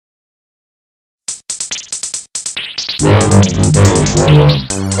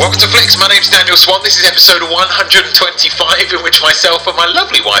Welcome to Flicks, my name's Daniel Swan. This is episode 125, in which myself and my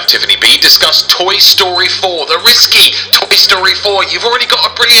lovely wife Tiffany B discuss Toy Story 4, the risky Toy Story 4. You've already got a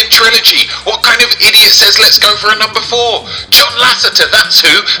brilliant trilogy. What kind of idiot says let's go for a number 4? John Lasseter, that's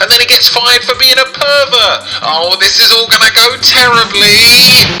who, and then he gets fired for being a pervert. Oh, this is all gonna go terribly.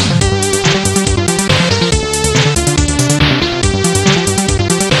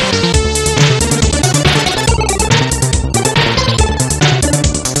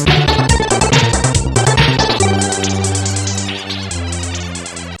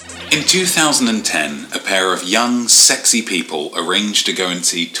 In 2010, a pair of young, sexy people arranged to go and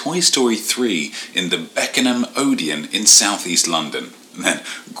see Toy Story 3 in the Beckenham Odeon in southeast London, and then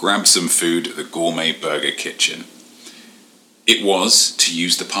grab some food at the Gourmet Burger Kitchen. It was, to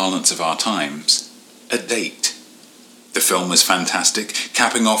use the parlance of our times, a date. The film was fantastic,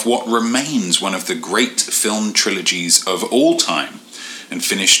 capping off what remains one of the great film trilogies of all time, and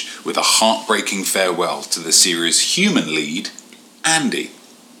finished with a heartbreaking farewell to the series' human lead, Andy.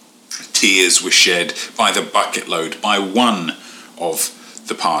 Tears were shed by the bucket load by one of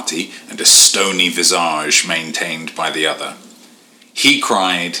the party, and a stony visage maintained by the other. He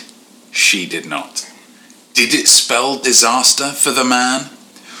cried, she did not. Did it spell disaster for the man?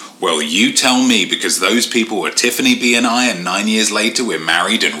 Well, you tell me, because those people were Tiffany B and I, and 9 years later we're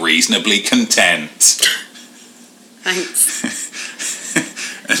married and reasonably content. Thanks.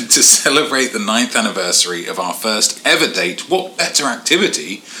 And to celebrate the 9th anniversary of our first ever date, what better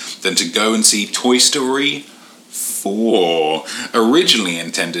activity than to go and see Toy Story 4, originally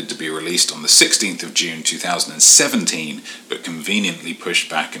intended to be released on the 16th of June 2017, but conveniently pushed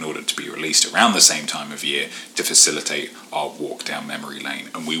back in order to be released around the same time of year to facilitate our walk down memory lane.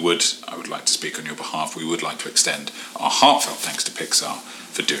 And I would like to speak on your behalf, we would like to extend our heartfelt thanks to Pixar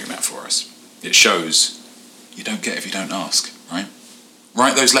for doing that for us. It shows you don't get if you don't ask, right?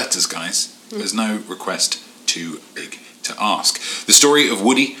 Write those letters, guys. There's no request too big to ask. The story of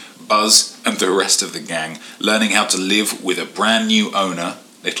Woody, Buzz, and the rest of the gang learning how to live with a brand new owner,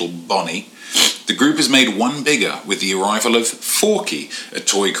 little Bonnie. The group is made one bigger with the arrival of Forky, a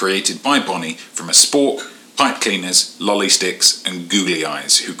toy created by Bonnie from a spork, pipe cleaners, lolly sticks, and googly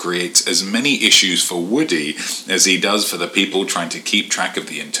eyes, who creates as many issues for Woody as he does for the people trying to keep track of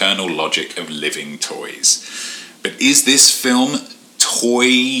the internal logic of living toys. But is this film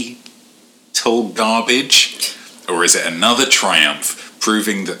total garbage? Or is it another triumph,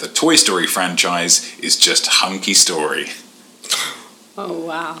 proving that the Toy Story franchise is just hunky story? Oh,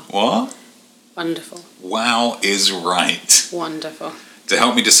 wow. What? Wonderful. Wow is right. Wonderful. To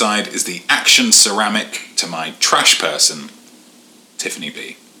help me decide is the action ceramic to my trash person, Tiffany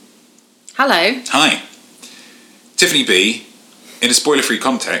B. Hello. Hi. Tiffany B, in a spoiler-free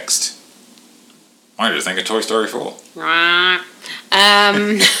context, why did you think of Toy Story 4?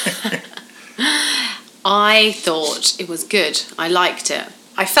 I thought it was good. I liked it.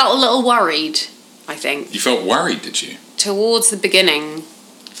 I felt a little worried, I think. You felt worried, did you? Towards the beginning.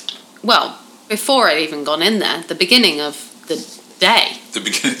 Well, before I'd even gone in there, the beginning of the day.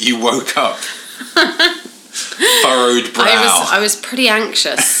 You woke up. Furrowed brow. I was pretty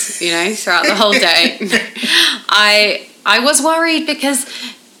anxious, throughout the whole day. I was worried because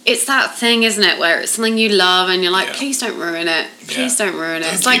it's that thing, isn't it, where it's something you love and you're like, please don't ruin it. Please don't ruin it.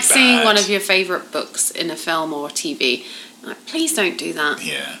 Don't it's like seeing bad. one of your favourite books in a film or TV. Like, please don't do that.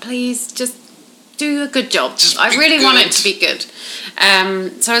 Yeah. Please just do a good job. Just I really good. want it to be good.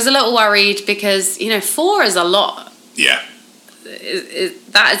 So I was a little worried because, 4 is a lot. Yeah.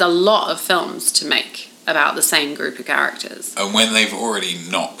 That is a lot of films to make about the same group of characters. And when they've already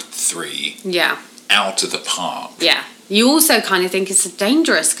knocked 3 out of the park. Yeah. You also kind of think it's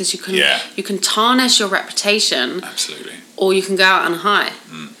dangerous because you can tarnish your reputation. Absolutely. Or you can go out on a high.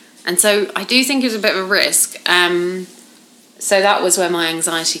 And so I do think it was a bit of a risk. So that was where my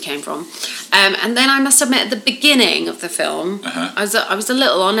anxiety came from. And then I must admit, at the beginning of the film, I was a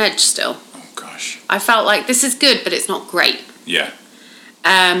little on edge still. Oh, gosh. I felt like this is good, but it's not great. Yeah.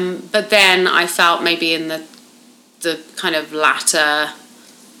 But then I felt maybe in the kind of latter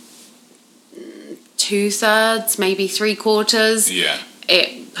 2/3, maybe 3/4. Yeah.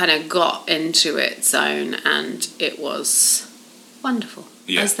 It kind of got into its own, and it was wonderful,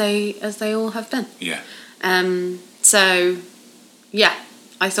 as they all have been. Yeah. So, yeah,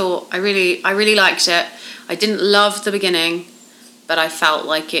 I thought I really liked it. I didn't love the beginning, but I felt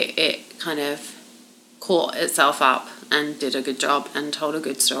like it kind of caught itself up and did a good job and told a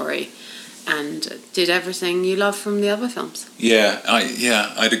good story and did everything you love from the other films.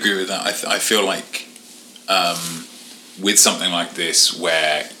 I'd agree with that. I feel like with something like this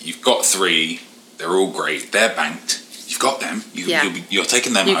where you've got 3, they're all great, they're banked. You've got them. Yeah. You're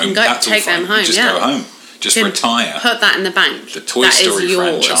taking them You home. can go That's take all them fine. home, Just yeah. go home. Just Can retire. Put that in the bank. The Toy That Story is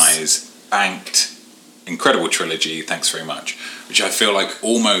yours. franchise, banked, incredible trilogy, thanks very much. Which I feel like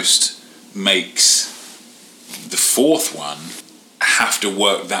almost makes the fourth one have to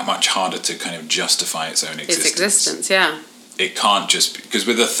work that much harder to kind of justify its own existence. Its existence, yeah. It can't just... Because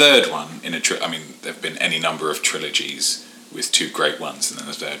with the third one, there have been any number of trilogies with two great ones, and then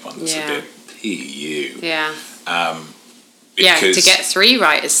the third one that's a bit PU. Yeah. Because to get 3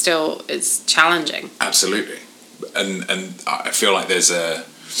 right is challenging. Absolutely. And I feel like there's an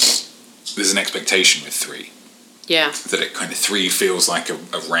expectation with 3. Yeah. That it kind of 3 feels like a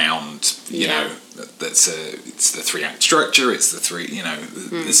round, you know, it's the 3-act structure, it's the 3, you know,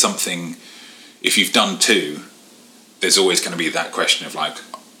 there's something, if you've done 2, there's always going to be that question of like,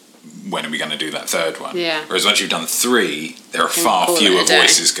 when are we going to do that third one? Yeah. Whereas once you've done 3, there are far fewer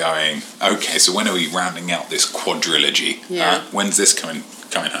voices going, okay, so when are we rounding out this quadrilogy? Yeah. When's this coming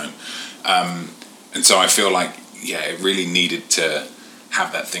home? And so I feel like, it really needed to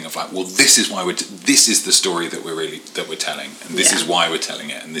have that thing of like, well, this is why this is the story that we're telling, and this is why we're telling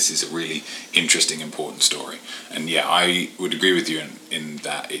it, and this is a really interesting, important story. And I would agree with you in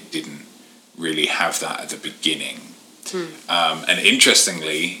that it didn't really have that at the beginning. And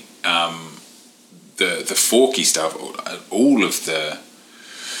interestingly, the Forky stuff, all of the,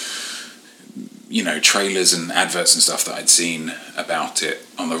 you know, trailers and adverts and stuff that I'd seen about it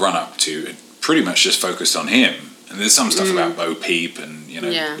on the run up to it pretty much just focused on him. And there's some stuff about Bo Peep and, you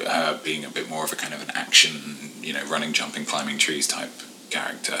know, her being a bit more of a kind of an action, you know, running, jumping, climbing trees type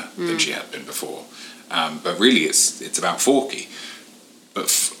character than she had been before. But really it's about Forky.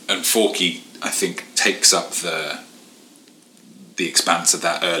 And Forky, I think, takes up the expanse of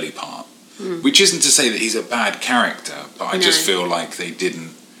that early part. Which isn't to say that he's a bad character, but I just feel like they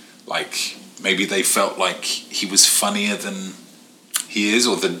didn't, like, maybe they felt like he was funnier than he is,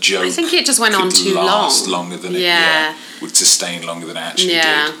 or the joke. I think it just went on too long. Longer than it would sustain longer than it actually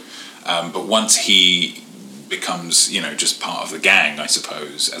did. But once he becomes, you know, just part of the gang, I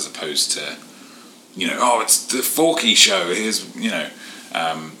suppose, as opposed to, you know, oh, it's the Forky show. Here's, you know,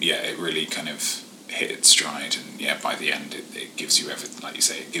 it really kind of hit its stride, and by the end it gives you everything, like you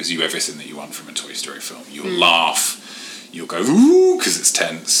say, it gives you everything that you want from a Toy Story film. You'll laugh, you'll go ooh because it's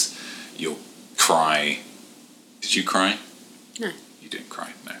tense, you'll cry. Did you cry? No. You didn't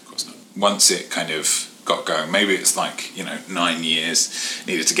cry? No, of course not. Once it kind of got going, maybe it's like, you know, 9 years,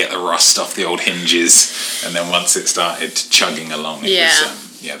 needed to get the rust off the old hinges, and then once it started chugging along, it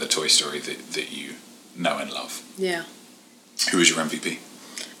was the Toy Story that you know and love. Yeah. Who was your MVP?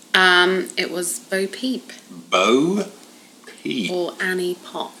 It was Bo Peep. Bo Peep. Or Annie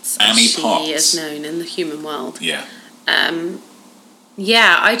Potts. Annie as Potts. She is known in the human world. Yeah. I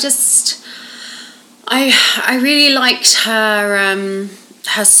really liked her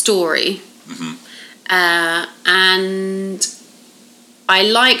her story. And I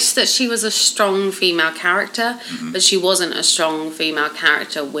liked that she was a strong female character, but she wasn't a strong female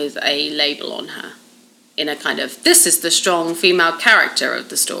character with a label on her. In a kind of, this is the strong female character of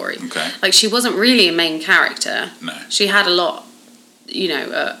the story. Okay. Like, she wasn't really a main character. No. She had a lot, you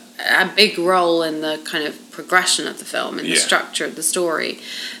know, a big role in the kind of progression of the film and the structure of the story.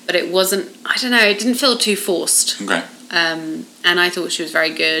 But it wasn't, I don't know, it didn't feel too forced. Okay. And I thought she was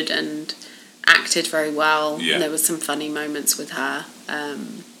very good and acted very well. Yeah. And there was some funny moments with her,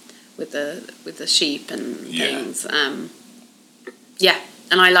 with the sheep and things. And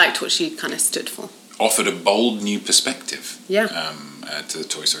I liked what she kind of stood for. Offered a bold new perspective to the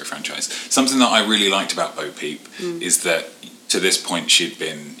Toy Story franchise. Something that I really liked about Bo Peep is that to this point she'd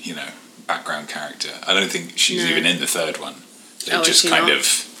been, you know, background character. I don't think she's even in the third one. They just kind of,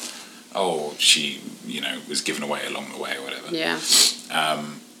 she, you know, was given away along the way or whatever. Yeah.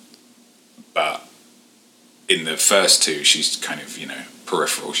 But in the first two, she's kind of, you know,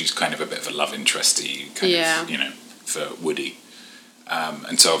 peripheral. She's kind of a bit of a love interesty kind of, you know, for Woody.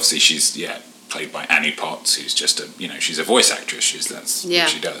 And so obviously she's, played by Annie Potts, who's just she's a voice actress. That's what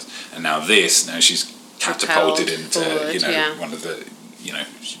she does. And now she's catapulted into one of the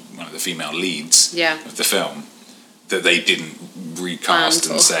female leads of the film that they didn't recast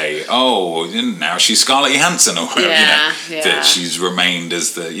and say, now she's Scarlett Johansson or whatever. That she's remained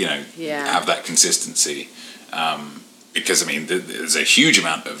as the have that consistency. Because I mean, there's a huge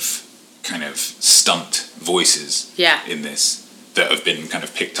amount of kind of stunt voices in this that have been kind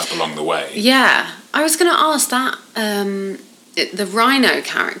of picked up along the way. Yeah, I was going to ask that. The Rhino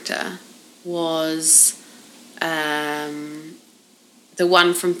character was the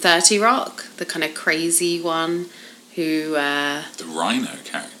one from 30 Rock, the kind of crazy one who... the Rhino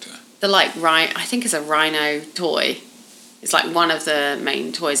character? I think it's a rhino toy. is like one of the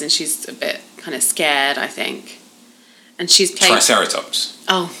main toys, and she's a bit kind of scared, I think. And she's played Triceratops.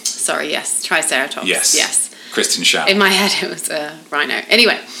 Oh, sorry, yes, Triceratops. Yes. Kristen Schaal. In my head, it was a rhino.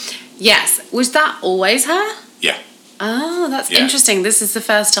 Anyway, yes, was that always her? Yeah. Oh, that's interesting. This is the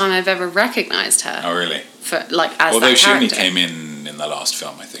first time I've ever recognised her. Oh, really? For like as Although that she only character. came in the last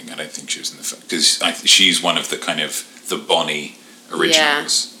film, I think. I don't think she was in the film because she's one of the kind of the Bonnie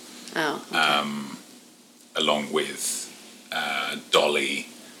originals. Yeah. Oh. Okay. Along with Dolly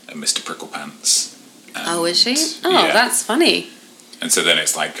and Mr. Pricklepants. Oh, is she? Oh, that's funny. And so then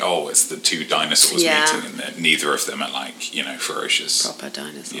it's like, oh, it's the two dinosaurs Yeah. meeting, and neither of them are like, ferocious. Proper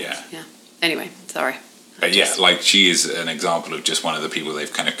dinosaurs. Yeah. Yeah. Anyway, sorry. But yeah, like she is an example of just one of the people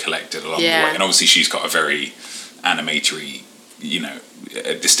they've kind of collected along the Yeah. way. And obviously she's got a very animatory,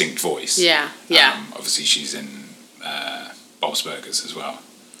 a distinct voice. Yeah. Yeah. Obviously she's in Bob's Burgers as well.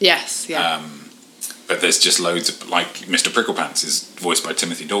 Yes. Yeah. But there's just loads of, like, Mr. Pricklepants is voiced by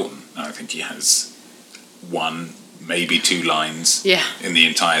Timothy Dalton. And I think he has one, maybe two lines in the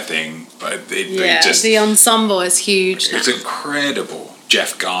entire thing. But the ensemble is huge now. It's incredible.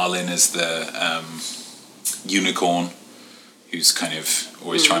 Jeff Garlin is the unicorn who's kind of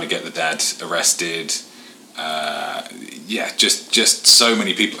always trying to get the dad arrested. Just so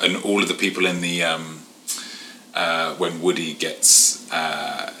many people. And all of the people in the... when Woody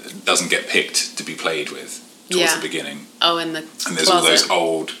doesn't get picked to be played with towards the beginning. Oh, and there's all those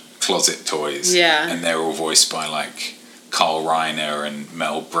old closet toys. Yeah. And they're all voiced by like Carl Reiner and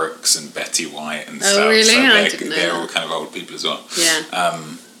Mel Brooks and Betty White and stuff. Oh, really? So I didn't know they're that. all kind of old people as well. Yeah.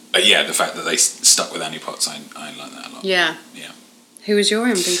 But yeah, the fact that they stuck with Annie Potts, I like that a lot. Yeah. Yeah. Who was your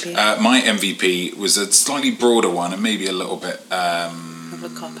MVP? My MVP was a slightly broader one and maybe a little bit of a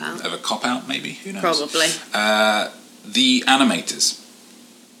cop-out. Of a cop-out, maybe. Who knows? Probably. The animators.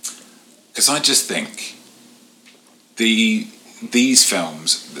 Because I just think these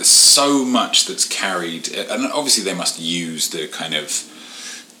films, there's so much that's carried, and obviously they must use the kind of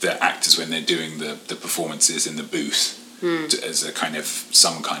the actors when they're doing the performances in the booth as a kind of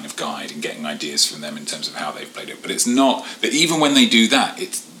some kind of guide and getting ideas from them in terms of how they've played it. But it's not. But even when they do that,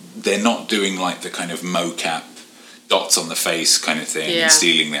 they're not doing like the kind of mocap dots on the face kind of thing and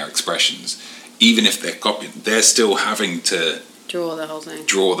stealing their expressions. Even if they're copying, they're still having to draw the whole thing,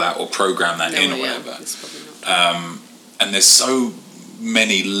 draw that or program that in or whatever. It's probably not. And there's so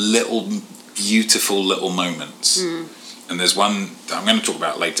many little beautiful little moments. And there's one that I'm going to talk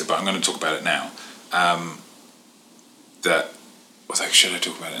about later, but I'm going to talk about it now. Should I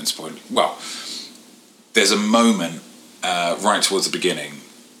talk about it in spoiler? Well, there's a moment right towards the beginning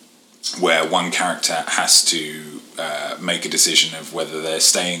where one character has to make a decision of whether they're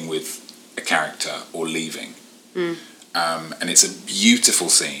staying with a character or leaving. And it's a beautiful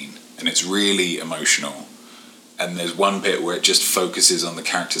scene, and it's really emotional. And there's one bit where it just focuses on the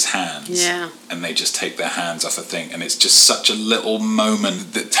character's hands. And they just take their hands off a thing. And it's just such a little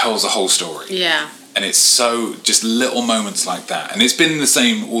moment that tells a whole story. And it's so, just little moments like that. And it's been the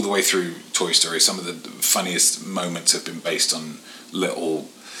same all the way through Toy Story. Some of the funniest moments have been based on little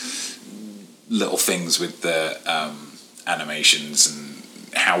things with the animations and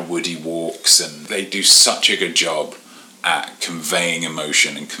how Woody walks. And they do such a good job at conveying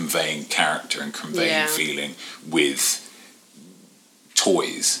emotion and conveying character and conveying feeling with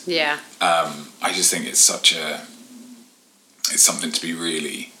toys. I just think it's something to be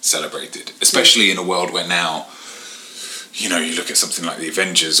really celebrated, especially in a world where now, you look at something like the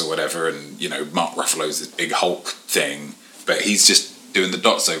Avengers or whatever, and Mark Ruffalo's this big Hulk thing, but he's just doing the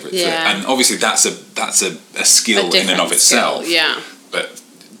dots over it. And obviously that's a skill in and of itself. But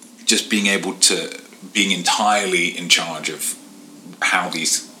just being entirely in charge of how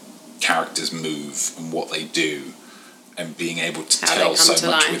these characters move and what they do, and being able to tell so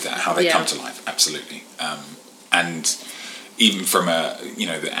much with that, how they come to life, absolutely. And even from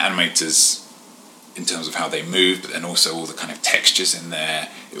the animators in terms of how they move, but then also all the kind of textures in there,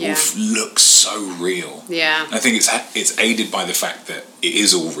 it all looks so real. And I think it's aided by the fact that it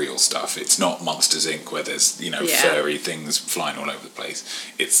is all real stuff. It's not Monsters Inc. where there's furry things flying all over the place.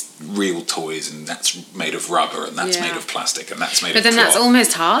 It's real toys, and that's made of rubber, and that's made of plastic, and that's made of But then cloth. that's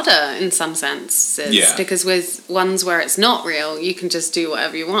almost harder in some senses. Yeah. Because with ones where it's not real, you can just do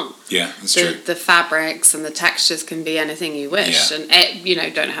whatever you want. Yeah, that's true. The fabrics and the textures can be anything you wish, and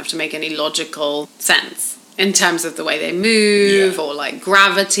don't have to make any logical sense in terms of the way they move or like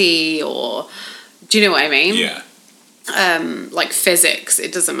gravity, or do you know what I mean? Like physics,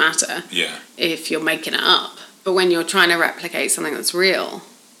 it doesn't matter if you're making it up. But when you're trying to replicate something that's real,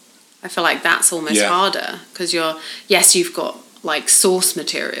 I feel like that's almost harder, because you've got like source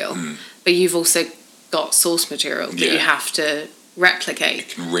material, but you've also got source material that Yeah. you have to replicate. It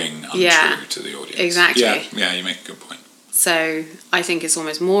can ring untrue Yeah, to the audience. exactly. Yeah, you make a good point. So I think it's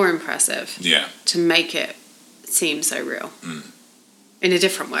almost more impressive Yeah. to make it seem so real. In a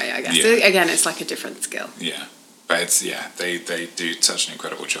different way, I guess. Yeah. Again, it's like a different skill. Yeah, but it's they do such an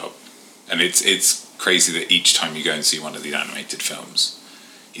incredible job, and it's crazy that each time you go and see one of the animated films,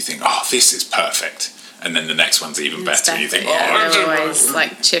 you think, oh, this is perfect, and then the next one's even better. And you think, they're oh, always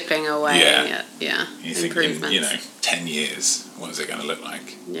like chipping away Yeah. at you think improvements. in 10 years, what is it going to look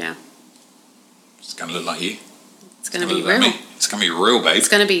like? Yeah, It's going to look like you. it's going to Gonna be look like real. me. It's going to be real, babe. It's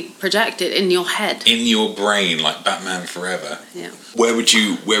going to be projected in your head. In your brain, like Batman Forever. Yeah. Where would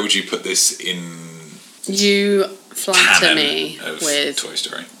you put this in You flatter canon me of with Toy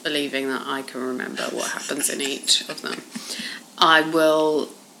Story? believing that I can remember what happens in each of them. I will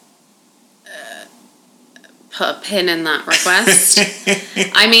put a pin in that request.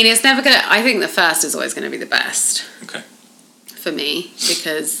 I mean, it's never gonna. I think the first is always going to be the best Okay. for me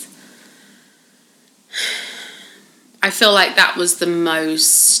because I feel like that was the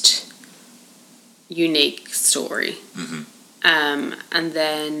most unique story. Mm-hmm. And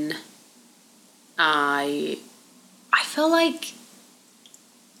then I feel like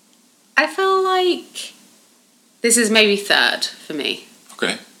this is maybe third for me.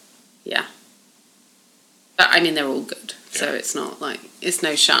 Okay. Yeah. But I mean, they're all good. So Yeah. it's not like, it's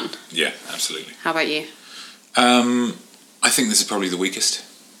no shun. Yeah, absolutely. How about you? I think this is probably the weakest.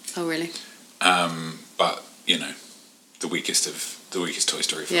 Oh, really? But the weakest Toy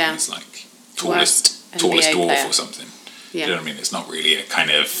Story film Yeah. is like Worst tallest NBA dwarf player. or something. Yeah. You know what I mean? It's not really a kind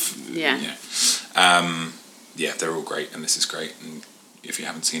of Yeah. Yeah, they're all great, and this is great. And if you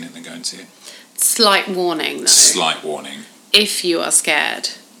haven't seen it, then go and see it. Slight warning, though. Slight warning. If you are scared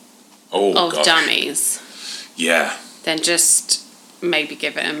Oh, of gosh. dummies, Yeah, then just maybe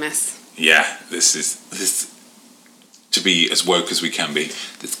give it a miss. yeah. This to be as woke as we can be.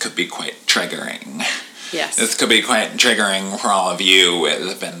 This could be quite triggering. Yes. This could be quite triggering for all of you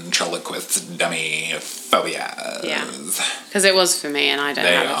with ventriloquist dummy phobias. Yeah. Because it was for me, and I don't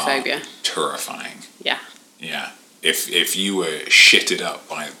They have a are phobia. terrifying. Yeah. Yeah. If you were shitted up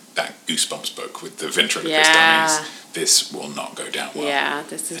by that Goosebumps book with the ventriloquist Yeah. dummies, this will not go down well. Yeah,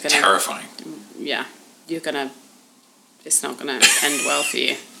 this is They're gonna. terrifying. Yeah, it's not gonna end well for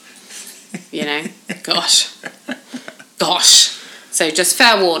you. Gosh. So just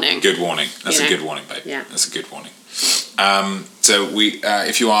fair warning. Good warning. That's You a know? good warning, babe. Yeah. That's a good warning. So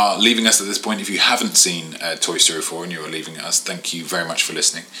if you are leaving us at this point, if you haven't seen Toy Story 4 and you are leaving us, thank you very much for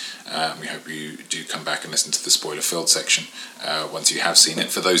listening. We hope you do come back and listen to the spoiler-filled section once you have seen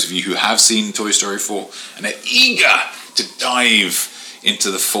it. For those of you who have seen Toy Story 4 and are eager to dive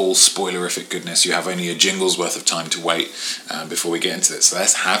into the full spoilerific goodness, you have only a jingle's worth of time to wait before we get into this. So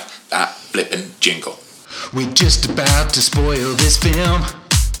let's have that flippin' jingle. We're just about to spoil this film,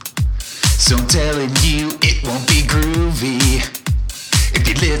 so I'm telling you it won't be groovy if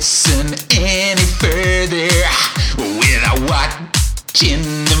you listen any further without watching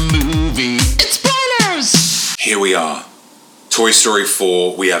the movie. It's spoilers! Here we are. Toy Story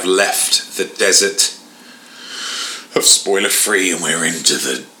 4, we have left the desert of spoiler-free and we're into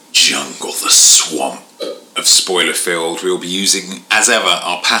the jungle, the swamp of spoiler-filled. We'll be using, as ever,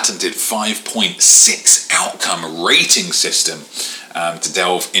 our patented 5.6 outcome rating system to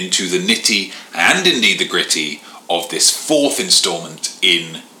delve into the nitty and indeed the gritty of this fourth installment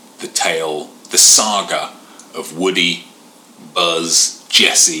in the tale, the saga of Woody, Buzz,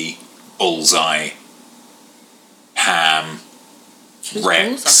 Jessie, Bullseye, Ham, Who's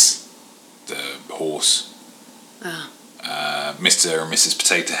Rex, the horse, Oh. Mr. and Mrs.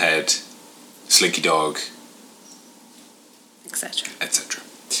 Potato Head, Slinky Dog, Etc. etc.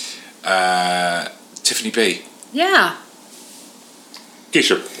 Tiffany B. Yeah.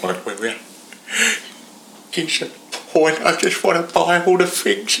 Disappointment, yeah. Disappoint. I just want to buy all the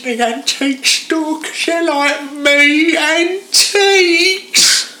things in the antique store because they're like me antiques.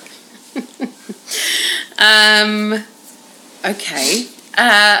 Okay.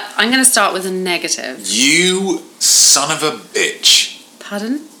 I'm going to start with a negative. You son of a bitch.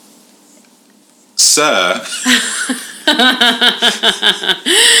 Pardon? Sir.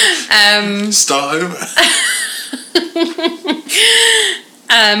 Start over.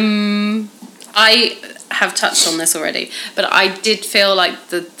 I have touched on this already, but I did feel like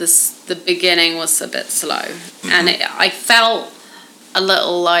the beginning was a bit slow, and I felt a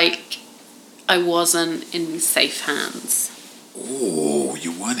little like I wasn't in safe hands. Ooh,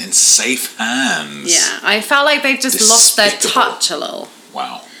 you weren't in safe hands. Yeah, I felt like they just lost their Despicable. touch a little.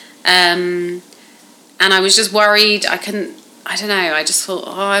 Wow. And I was just worried. I couldn't I don't know, I just thought,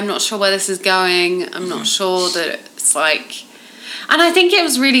 I'm not sure where this is going. I'm not sure that it's like... And I think it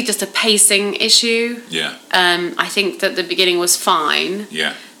was really just a pacing issue. Yeah. I think that the beginning was fine.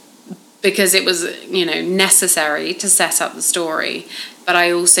 Yeah. Because it was, necessary to set up the story. But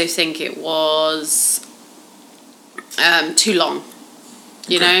I also think it was too long,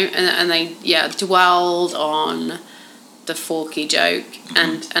 you know? And they, dwelled on the Forky joke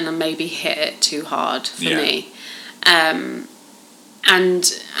and maybe hit it too hard for me. And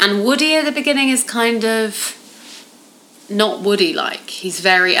Woody at the beginning is kind of not Woody-like. He's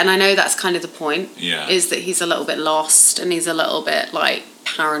very... And I know that's kind of the point. Yeah. Is that he's a little bit lost and he's a little bit, like,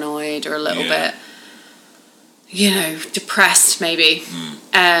 paranoid or a little bit, depressed maybe.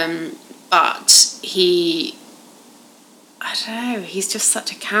 But he... I don't know. He's just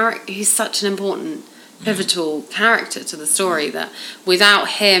such a character. He's such an important, pivotal character to the story that without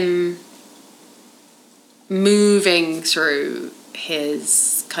him moving through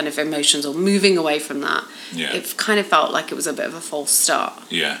his kind of emotions or moving away from that, it kind of felt like it was a bit of a false start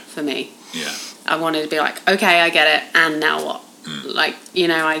for me. Yeah. I wanted to be like, okay, I get it, and now what? Like,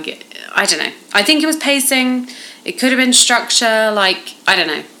 I don't know. I think it was pacing. It could have been structure, like, I don't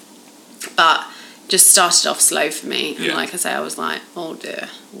know. But just started off slow for me. And like I say, I was like, oh dear,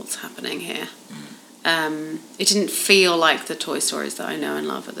 what's happening here? It didn't feel like the Toy Stories that I know and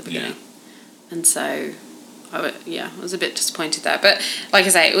love at the beginning. And so, I was a bit disappointed there. But like I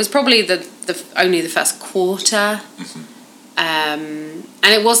say, it was probably only the first quarter. And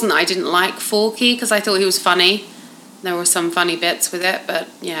it wasn't that I didn't like Forky, because I thought he was funny. There were some funny bits with it, but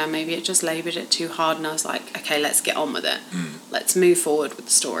maybe it just laboured it too hard, and I was like, okay, let's get on with it. Let's move forward with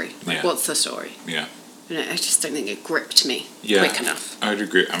the story. Like, what's the story? Yeah. I just don't think it gripped me quick enough. I would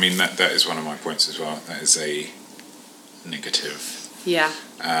agree. I mean, that is one of my points as well. That is a negative. Yeah.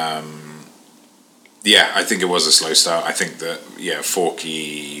 I think it was a slow start. I think that,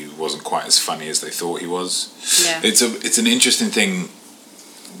 Forky wasn't quite as funny as they thought he was. Yeah. It's an interesting thing.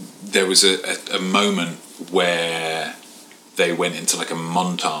 There was a moment where they went into like a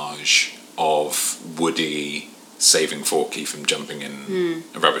montage of Woody saving Forky from jumping in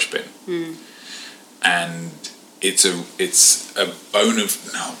a rubbish bin. And it's a bone of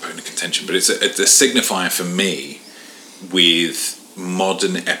contention, but it's a signifier for me with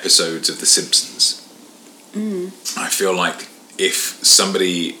modern episodes of The Simpsons. I feel like if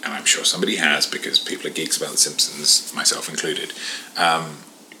somebody, and I'm sure somebody has, because people are geeks about The Simpsons, myself included,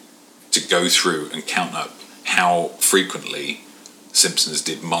 to go through and count up how frequently Simpsons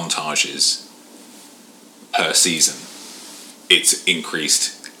did montages per season, it's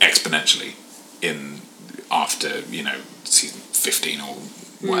increased exponentially after season 15 or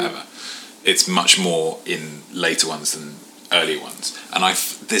whatever. It's much more in later ones than earlier ones, and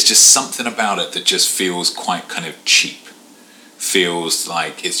there's just something about it that just feels quite kind of cheap. Feels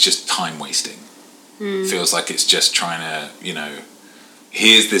like it's just time wasting. Feels like it's just trying to,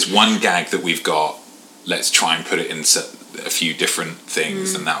 here's this one gag that we've got, let's try and put it in a few different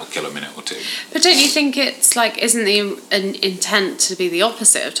things, and that'll kill a minute or two. But don't you think it's like, isn't the intent to be the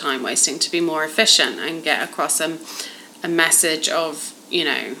opposite of time wasting, to be more efficient and get across a message of,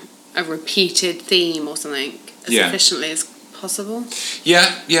 a repeated theme or something as efficiently as possible?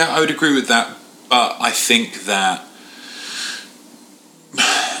 Yeah, I would agree with that. But I think that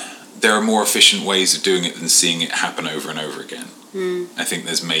there are more efficient ways of doing it than seeing it happen over and over again. I think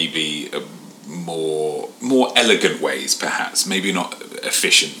there's maybe more elegant ways, perhaps. Maybe not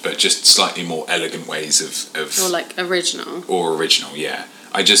efficient, but just slightly more elegant ways of or like original. Or original, yeah.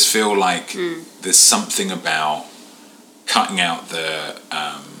 I just feel like there's something about cutting out the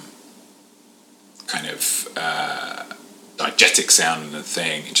kind of diegetic sound in the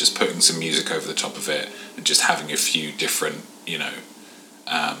thing and just putting some music over the top of it and just having a few different,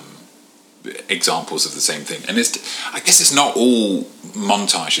 examples of the same thing. And I guess it's not all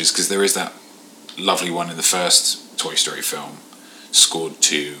montages, because there is that lovely one in the first Toy Story film scored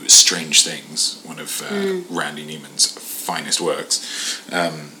to Strange Things, one of Randy Newman's finest works,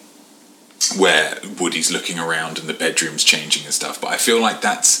 where Woody's looking around and the bedroom's changing and stuff. But I feel like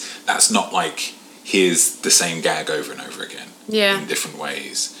that's not like, here's the same gag over and over again in different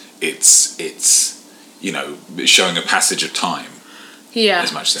ways. It's showing a passage of time.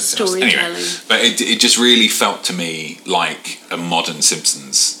 As much as anything else. Anyway, but it just really felt to me like a modern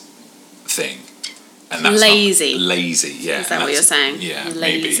Simpsons thing, and that's lazy. Lazy, yeah. Is that what you're saying? Yeah,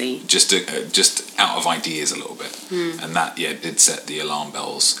 lazy. Maybe just out of ideas a little bit, and that did set the alarm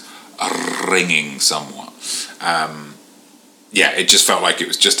bells ringing somewhat. It just felt like it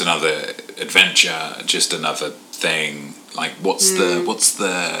was just another adventure, just another thing. Like, what's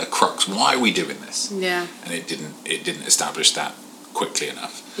the crux? Why are we doing this? Yeah. And it didn't establish that quickly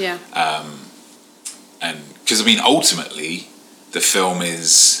enough. Yeah. And because, I mean, ultimately, the film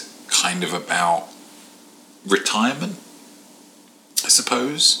is kind of about retirement, I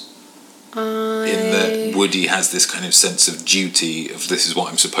suppose. In that Woody has this kind of sense of duty of, this is what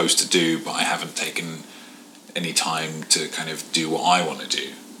I'm supposed to do, but I haven't taken any time to kind of do what I want to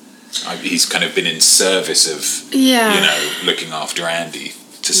do. He's kind of been in service of, looking after Andy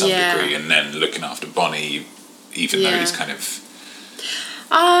to some degree, and then looking after Bonnie, even though he's kind of...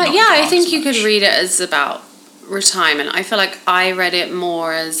 I think you could read it as about retirement. I feel like I read it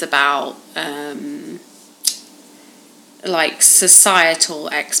more as about like societal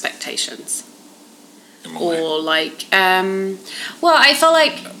expectations, or like I felt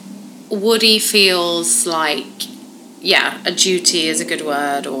like Woody feels like a duty is a good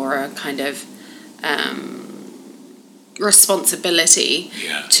word, or a kind of responsibility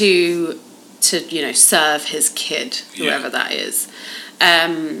to serve his kid, whoever that is.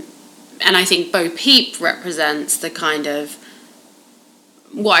 And I think Bo Peep represents the kind of,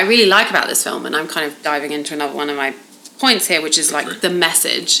 what I really like about this film, and I'm kind of diving into another one of my points here, which is like the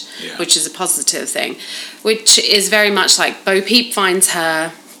message, which is a positive thing, which is very much like Bo Peep finds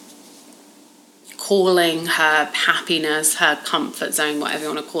her calling, her happiness, her comfort zone, whatever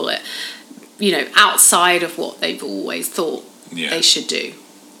you want to call it, outside of what they've always thought they should do,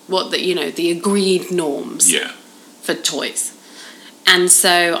 what the agreed norms for toys. And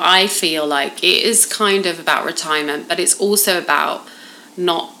so I feel like it is kind of about retirement, but it's also about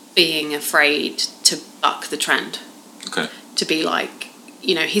not being afraid to buck the trend. Okay. To be like,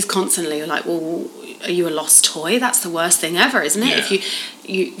 he's constantly like, well, are you a lost toy? That's the worst thing ever, isn't it? Yeah. If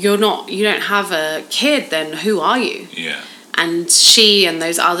you don't have a kid, then who are you? Yeah. And she and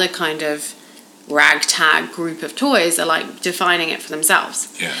those other kind of ragtag group of toys are like defining it for themselves.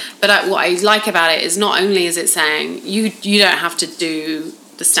 Yeah. But what I like about it is not only is it saying you don't have to do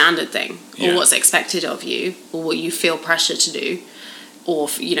the standard thing, or what's expected of you, or what you feel pressure to do, or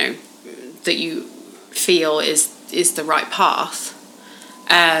that you feel is the right path.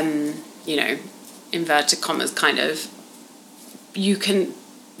 Inverted commas, kind of, you can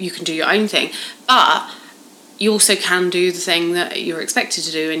do your own thing, but you also can do the thing that you're expected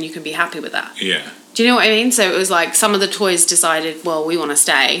to do, and you can be happy with that. Yeah. Do you know what I mean? So it was like some of the toys decided, well, we want to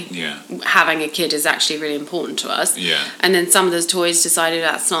stay. Yeah. Having a kid is actually really important to us. Yeah. And then some of those toys decided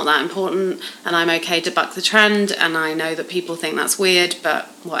that's not that important, and I'm okay to buck the trend, and I know that people think that's weird, but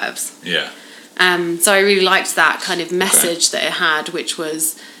whatevs. Yeah. So I really liked that kind of message that it had, which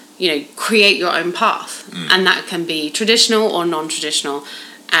was, create your own path. And that can be traditional or non-traditional,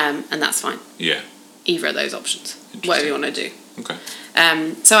 and that's fine. Yeah. Either of those options, whatever you want to do. Okay.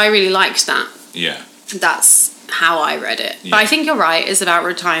 So I really liked that. Yeah. That's how I read it. Yeah. But I think you're right, it's about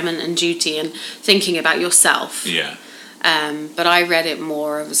retirement and duty and thinking about yourself. Yeah. But I read it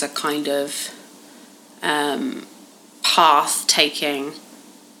more as a kind of path-taking,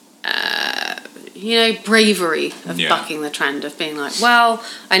 bravery of bucking the trend, of being like, well,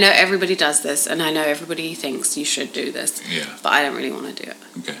 I know everybody does this, and I know everybody thinks you should do this, but I don't really want to do it.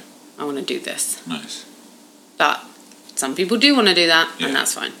 Okay. I want to do this. Nice. But some people do want to do that, and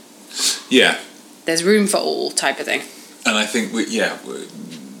that's fine. Yeah. There's room for all, type of thing. And I think,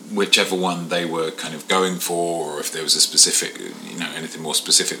 whichever one they were kind of going for, or if there was a specific, anything more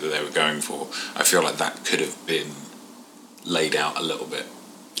specific that they were going for, I feel like that could have been laid out a little bit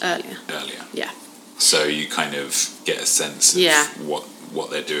earlier. Yeah. So you kind of get a sense of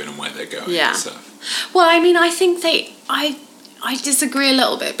what they're doing and where they're going and stuff. Well, I mean, I think I disagree a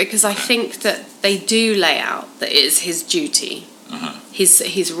little bit, because I think that they do lay out that it is his duty.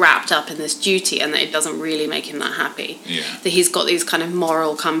 He's wrapped up in this duty, and that it doesn't really make him that happy. Yeah. That he's got these kind of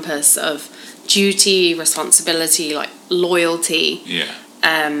moral compass of duty, responsibility, like loyalty. Yeah.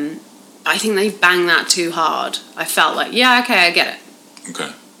 I think they bang that too hard. I felt like, I get it.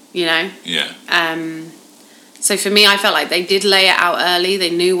 Okay. Yeah. So for me, I felt like they did lay it out early.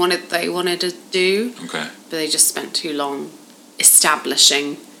 They knew what they wanted to do. Okay. But they just spent too long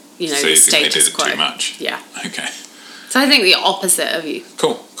establishing, so the you think status they did it quo. too much? Yeah. Okay. So I think the opposite of you.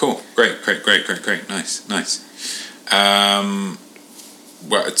 Cool. Great. Nice.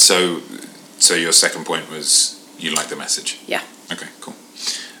 Well, so your second point was you like the message? Yeah. Okay, cool.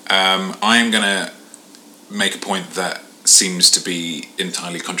 I'm going to make a point that seems to be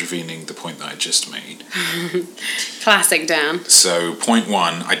entirely contravening the point that I just made. Classic Dan. So, point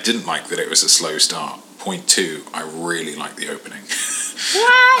one, I didn't like that it was a slow start. Point two, I really like the opening.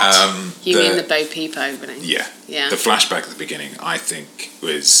 What? You mean the Bo Peep opening? Yeah. The flashback at the beginning, I think,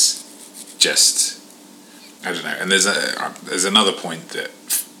 was just I don't know. And there's another point that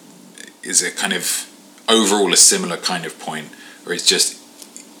is a kind of overall a similar kind of point where it's just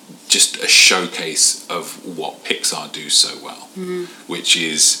a showcase of what Pixar do so well, which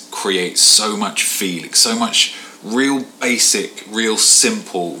is create so much feeling, so much real basic, real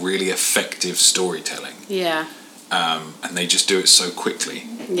simple, really effective storytelling. Yeah. And they just do it so quickly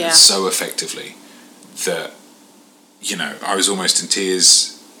and so effectively that, you know, I was almost in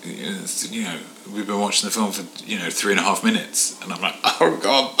tears. You know, we've been watching the film for 3.5 minutes, and I'm like, oh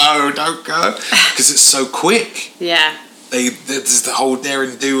god, no, don't go, because it's so quick. Yeah. There's the whole dare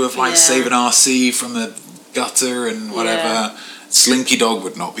and do of like saving RC from the gutter and whatever. Yeah. Slinky Dog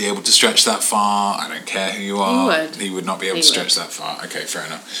would not be able to stretch that far. I don't care who you are. He would not be able to stretch that far. Okay, fair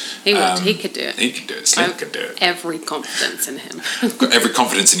enough. He would. He could do it. He could do it. Slink could do it. Every confidence in him. I've got every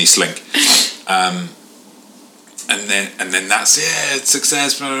confidence in you, Slink. And then that's it,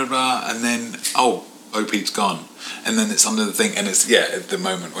 success, blah, blah, blah. And then, Bo Peep's gone. And then it's under the thing, and it's, the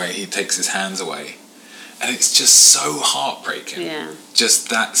moment where he takes his hands away. And it's just so heartbreaking. Yeah. Just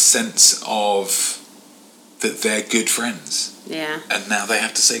that sense of that they're good friends. Yeah. And now they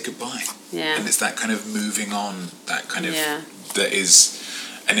have to say goodbye. Yeah. And it's that kind of moving on, that kind of, that is,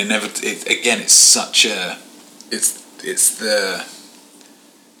 and it's such a, it's the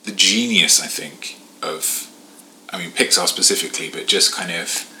genius, I think, of, I mean, Pixar specifically, but just kind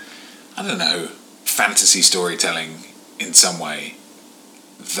of, I don't know, fantasy storytelling in some way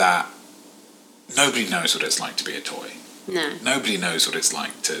that nobody knows what it's like to be a toy. No. Nobody knows what it's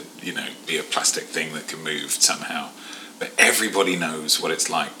like to, be a plastic thing that can move somehow. But everybody knows what it's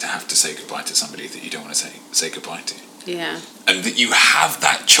like to have to say goodbye to somebody that you don't want to say goodbye to. Yeah. And that you have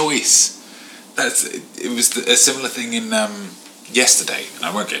that choice. It was a similar thing in Yesterday, and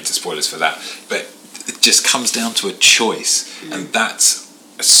I won't get into spoilers for that, but it just comes down to a choice. And that's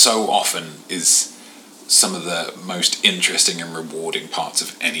so often is some of the most interesting and rewarding parts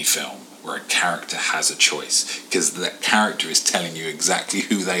of any film, where a character has a choice, because that character is telling you exactly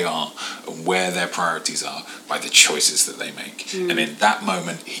who they are and where their priorities are by the choices that they make. And in that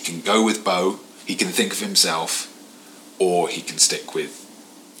moment, he can go with Bo, he can think of himself, or he can stick with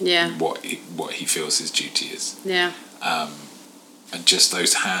what he feels his duty is. Yeah. And just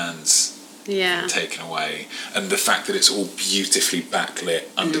those hands taken away, and the fact that it's all beautifully backlit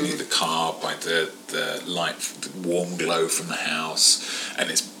underneath the car by the light, the warm glow from the house, and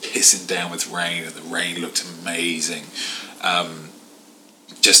it's pissing down with rain, and the rain looked amazing. I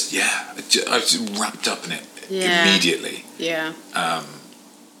was wrapped up in it immediately. Yeah.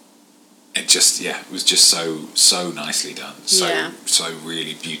 It was just so nicely done. So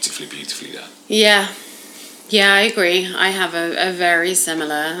really beautifully done. Yeah. Yeah, I agree. I have a very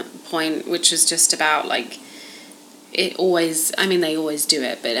similar point, which is just about, like, they always do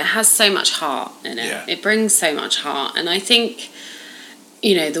it, but it has so much heart in it. Yeah. It brings so much heart. And I think,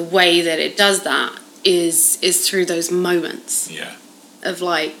 the way that it does that is through those moments. Yeah. Of,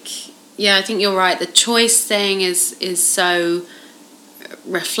 like, I think you're right. The choice thing is so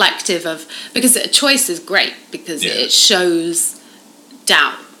reflective of, because a choice is great because it shows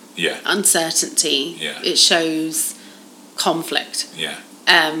doubt. Yeah. Uncertainty. Yeah. It shows conflict. Yeah.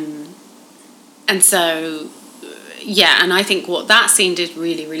 And so, and I think what that scene did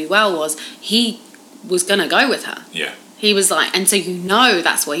really, really well was he was going to go with her. Yeah. He was like, and so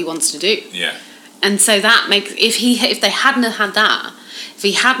that's what he wants to do. Yeah. And so that makes, if they hadn't have had that, if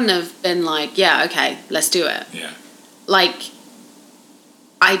he hadn't have been like, yeah, okay, let's do it. Yeah. Like,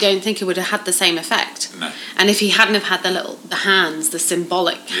 I don't think it would have had the same effect. No. And if he hadn't have had the hands, the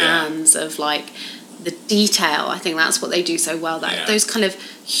symbolic hands of, like, the detail, I think that's what they do so well. That those kind of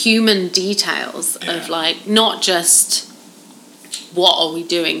human details of, like, not just what are we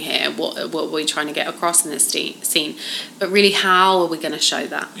doing here, what are we trying to get across in this scene, but really how are we going to show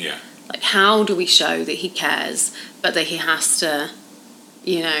that? Yeah. Like, how do we show that he cares, but that he has to,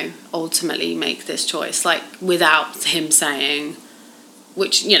 ultimately make this choice, like, without him saying,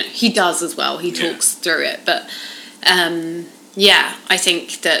 which, he does as well. He talks through it. But, I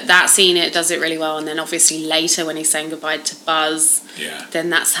think that scene, it does it really well. And then obviously later when he's saying goodbye to Buzz, then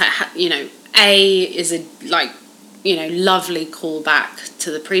that's, is a, like, lovely callback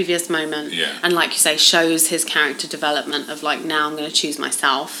to the previous moment. Yeah. And like you say, shows his character development of, like, now I'm going to choose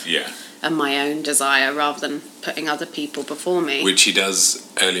myself. Yeah. And my own desire rather than putting other people before me. Which he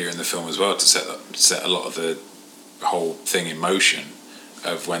does earlier in the film as well to set a lot of the whole thing in motion.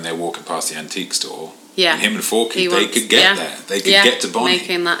 Of when they're walking past the antique store, him and Forky, they could get there. They could get to Bonnie,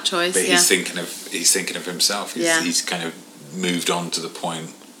 making that choice. But he's thinking of himself. He's kind of moved on to the point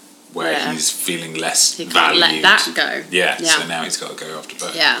where he's feeling less valued. He can't let that go. Yeah. So now he's got to go after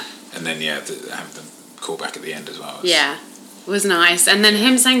Bert. Yeah. And then have them callback at the end as well. Yeah, it was nice. And then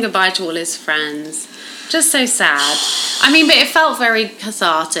him saying goodbye to all his friends, just so sad. I mean, but it felt very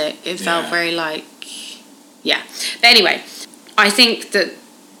cathartic. It felt very like, yeah. But anyway, I think that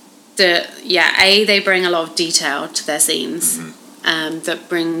they bring a lot of detail to their scenes, that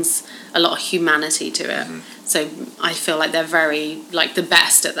brings a lot of humanity to it. So I feel like they're very, like, the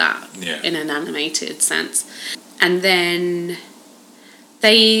best at that in an animated sense. And then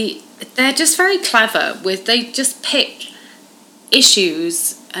they're just very clever with, they just pick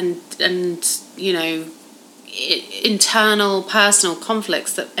issues and you know, internal personal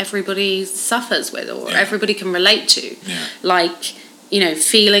conflicts that everybody suffers with or everybody can relate to. Like, you know,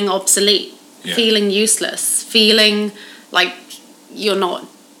 feeling obsolete, feeling useless, feeling like you're not,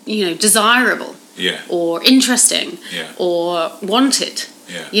 you know, desirable or interesting or wanted.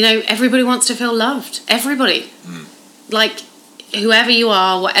 You know, everybody wants to feel loved. Everybody. Like, whoever you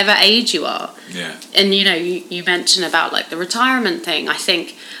are, whatever age you are. And, you know, you mentioned about, like, the retirement thing. I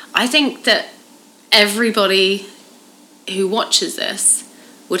think that everybody who watches this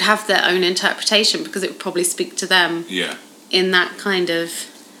would have their own interpretation because it would probably speak to them in that kind of,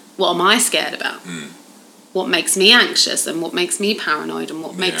 what am I scared about? What makes me anxious and what makes me paranoid and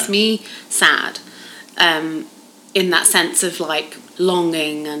what makes me sad? In that sense of, like,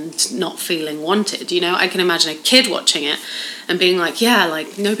 longing and not feeling wanted. You know, I can imagine a kid watching it and being like, yeah,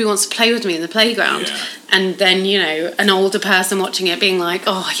 like, nobody wants to play with me in the playground. And then, you know, an older person watching it being like,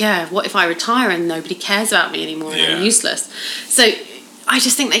 oh yeah, what if I retire and nobody cares about me anymore and I'm useless? So I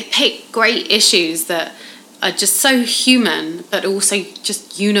just think they pick great issues that are just so human but also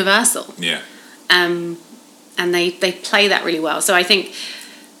just universal. And they play that really well. So I think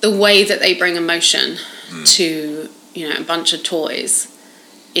the way that they bring emotion to, you know, a bunch of toys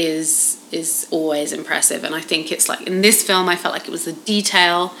is always impressive. And I think it's like, in this film, I felt like it was the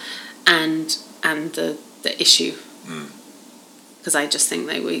detail and the issue. Because I just think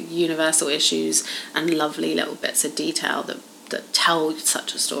they were universal issues and lovely little bits of detail that tell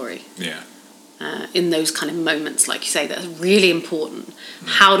such a story. In those kind of moments, like you say, that's really important.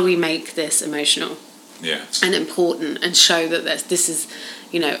 How do we make this emotional and important and show that this is,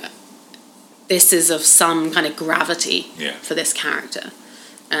 you know, this is of some kind of gravity for this character.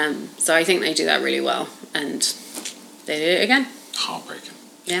 So I think they do that really well, and they did it again. Heartbreaking.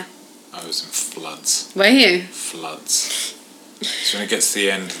 Yeah. I was in floods. Were you? Floods. So when it gets to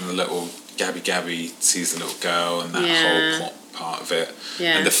the end and the little Gabby sees the little girl and that whole plot part of it,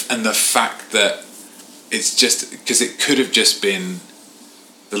 and the fact that it's just, because it could have just been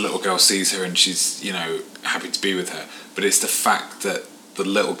the little girl sees her and she's, you know, happy to be with her, but it's the fact that the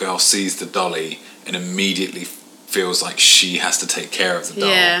little girl sees the dolly and immediately feels like she has to take care of the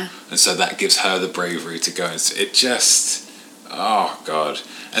doll. And so that gives her the bravery to go. And it just, oh God.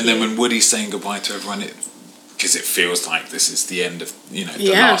 And then when Woody's saying goodbye to everyone, because it feels like this is the end of, you know,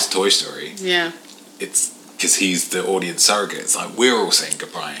 the last Toy Story. It's because he's the audience surrogate. It's like, we're all saying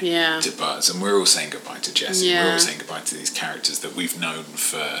goodbye to Buzz, and we're all saying goodbye to Jessie. We're all saying goodbye to these characters that we've known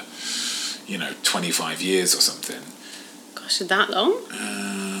for, you know, 25 years or something. Gosh, that long?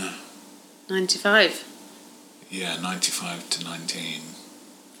 95. Yeah, 95 to 19.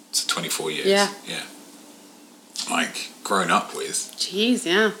 So 24 years. Yeah. Like, grown up with. Jeez,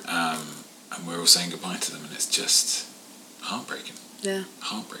 yeah. And we're all saying goodbye to them, and it's just heartbreaking. Yeah.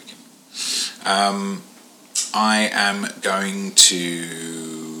 Heartbreaking. I am going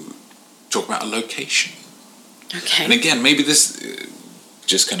to talk about a location. Okay. And again, maybe this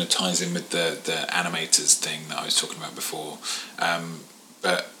just kind of ties in with the animators thing that I was talking about before.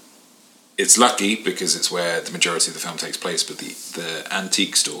 But it's lucky because it's where the majority of the film takes place, but the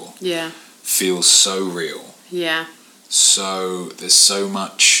antique store feels so real. So there's so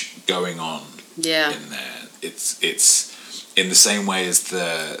much going on in there. It's in the same way as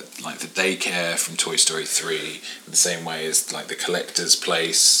the daycare from Toy Story 3, in the same way as like the collector's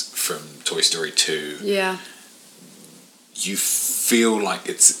place from Toy Story 2. You feel like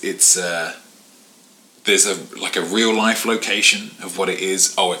there's a real life location of what it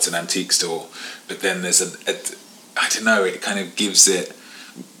is. Oh, it's an antique store, but then there's I don't know, it kind of gives it,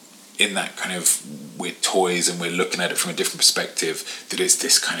 in that kind of, we're toys and we're looking at it from a different perspective, that it's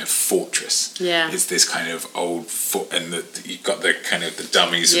this kind of fortress. It's this kind of old and you've got the kind of the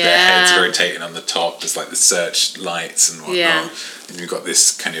dummies with their heads rotating on the top. There's like the search lights and whatnot. And you've got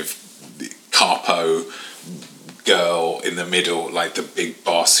this kind of capo girl in the middle, like the big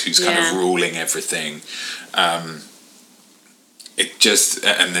boss who's kind of ruling everything. It just,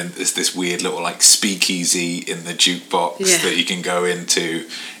 and then there's this weird little like speakeasy in the jukebox that you can go into.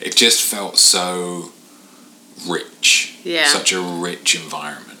 It just felt so rich, such a rich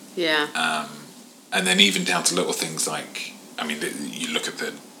environment. And then even down to little things like, I mean, you look at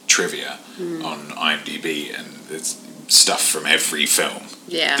the trivia on IMDb, and there's stuff from every film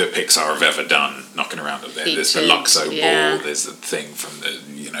that Pixar have ever done knocking around up there. There's the Luxo ball, there's the thing from the,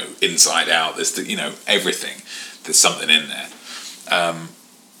 Inside Out, there's the, everything. There's something in there.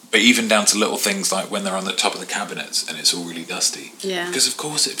 But even down to little things like when they're on the top of the cabinets and it's all really dusty. Yeah. Because of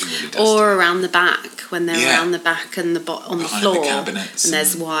course it'd be really dusty. Or around the back, when they're around the back and on the floor. The cabinets. And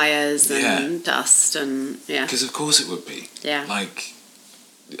there's wires and dust and, Because of course it would be. Yeah. Like,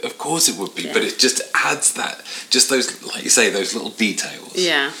 of course it would be. Yeah. But it just adds that, just those, like you say, those little details.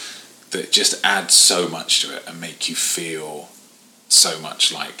 Yeah. That just add so much to it and make you feel so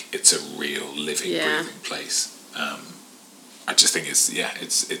much like it's a real living, breathing place. I just think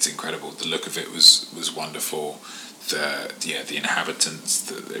it's incredible. The look of it was wonderful. The inhabitants,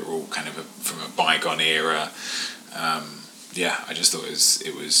 they're all kind of from a bygone era. I just thought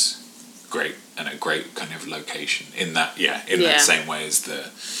it was great, and a great kind of location in that same way as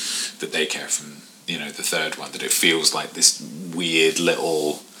the daycare from the third one. That it feels like this weird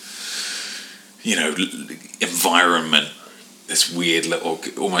little environment. This weird little,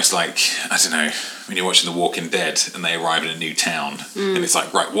 almost like, I don't know, when you're watching The Walking Dead and they arrive in a new town and it's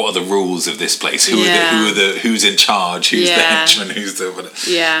like, right, what are the rules of this place? Who's in charge? Who's the henchman? Who's the whatever?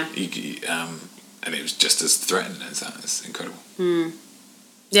 Yeah. And it was just as threatening as that. It's incredible.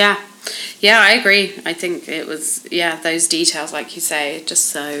 Yeah, I agree. I think it was those details, like you say, just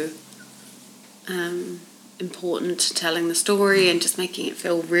so important to telling the story and just making it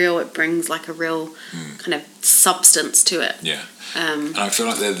feel real. It brings like a real kind of substance to it. Yeah. And I feel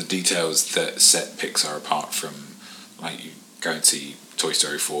like they're the details that set Pixar apart from, like, you go and see Toy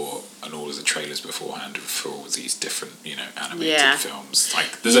Story 4 and all of the trailers beforehand for all these different, animated films.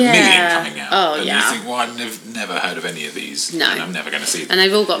 Like, there's a million coming out. Oh, and you think, well, I've never heard of any of these. No. And I'm never going to see them. And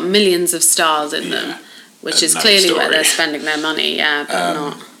they've all got millions of stars in them, which is clearly where they're spending their money. Yeah, but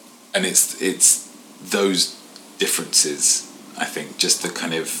not. And it's those differences, I think, just the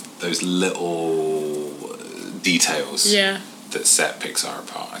kind of those little details that set Pixar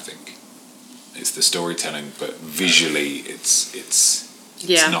apart. I think it's the storytelling, but visually it's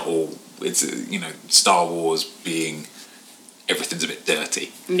not all. It's Star Wars being everything's a bit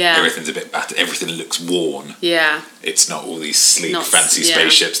dirty. Yeah, everything's a bit battered. Everything looks worn. Yeah, it's not all these sleek, fancy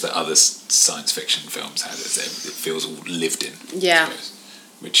spaceships that other science fiction films had. It feels all lived in. Yeah. I suppose,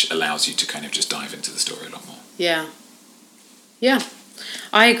 which allows you to kind of just dive into the story a lot more. Yeah. Yeah,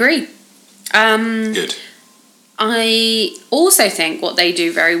 I agree. Good. I also think what they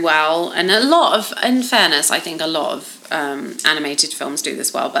do very well, and in fairness, I think a lot of animated films do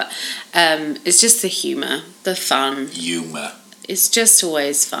this well, but it's just the humour, the fun. Humour. It's just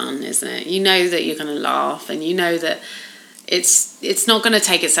always fun, isn't it? You know that you're going to laugh, and you know that it's not going to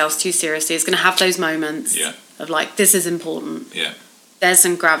take itself too seriously. It's going to have those moments of like, this is important. Yeah. There's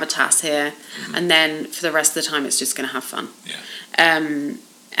some gravitas here, and then for the rest of the time, it's just going to have fun. Yeah.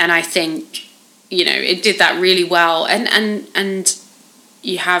 And I think, it did that really well. And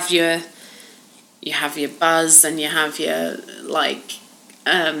you have your Buzz, and you have your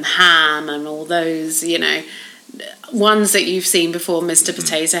Ham, and all those, ones that you've seen before, Mr.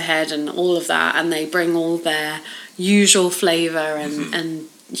 Potato Head, and all of that, and they bring all their usual flavour and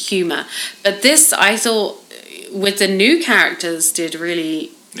humour. But this, I thought, with the new characters, did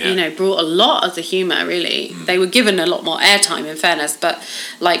really, brought a lot of the humour, really. They were given a lot more airtime, in fairness, but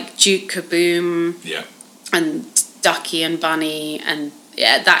like Duke Kaboom and Ducky and Bunny, and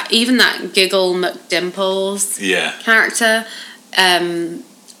that Giggle McDimples character,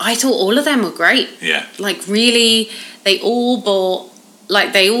 I thought all of them were great. Yeah. Like, really, they all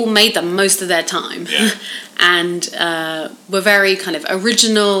made the most of their time. Yeah. And were very kind of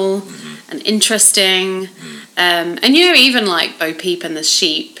original and interesting. And even like Bo Peep and the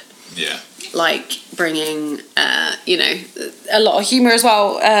Sheep, like bringing a lot of humour as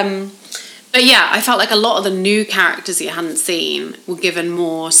well. But I felt like a lot of the new characters you hadn't seen were given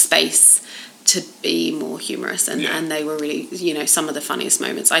more space to be more humorous, and they were really some of the funniest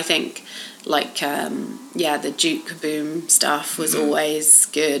moments. I think the Duke Kaboom stuff was always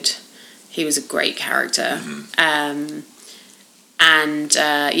good. He was a great character. And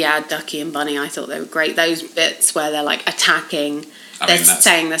Ducky and Bunny, I thought they were great. Those bits where they're like attacking,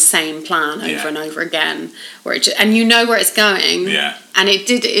 saying the same plan over and over again, and you know where it's going. Yeah. And it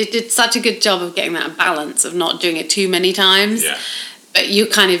did such a good job of getting that balance of not doing it too many times. Yeah. But you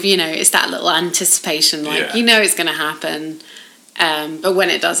kind of, it's that little anticipation, it's going to happen. But when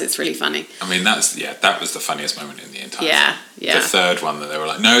it does, it's really funny. I mean, that was the funniest moment in the entire film. Yeah. The third one that they were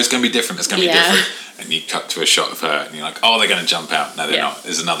like, no, it's going to be different. It's going to be different. and you cut to a shot of her, and you're like, oh, they're going to jump out. No, they're not.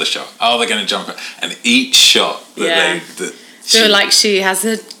 There's another shot. Oh, they're going to jump out. And each shot so like she has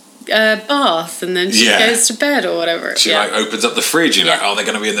a bath, and then she goes to bed or whatever. She like opens up the fridge, and you're like, oh, they're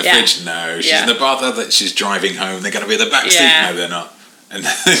going to be in the fridge. No, she's in the bath. She's driving home. They're going to be in the back seat. No, they're not. And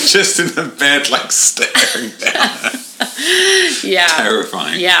they're just in the bed, like, staring down.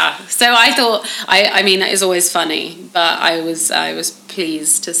 Terrifying. Yeah. So I thought, I mean, that is always funny, but I was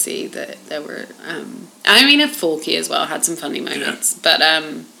pleased to see that there were, I mean, Forky as well had some funny moments, but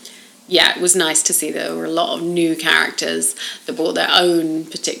it was nice to see there were a lot of new characters that brought their own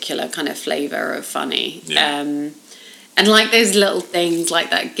particular kind of flavour of funny. And like those little things, like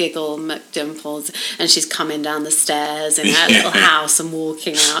that giggle McDimples, and she's coming down the stairs in her little house and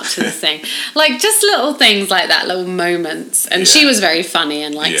walking out to the thing. Like just little things like that, little moments. And she was very funny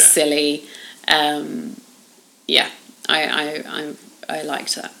and like silly. I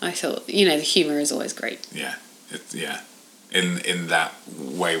liked that. I thought, the humour is always great. In that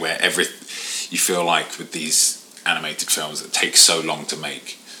way where you feel like with these animated films that take so long to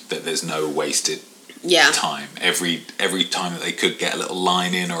make that there's no wasted time. Every time that they could get a little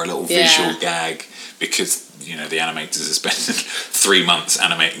line in or a little visual gag, because the animators are spending 3 months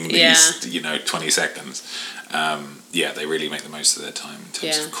animating these 20 seconds. They really make the most of their time in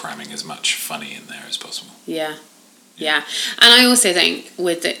terms of cramming as much funny in there as possible. And I also think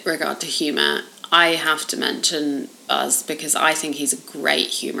with regard to humour, I have to mention Buzz, because I think he's a great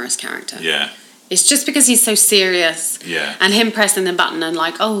humorous character. It's just because he's so serious. And him pressing the button and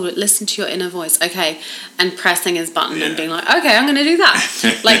like, oh, listen to your inner voice. Okay. And pressing his button and being like, okay, I'm going to do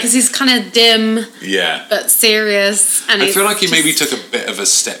that. Like, because he's kind of dim. But serious. And I feel like he maybe took a bit of a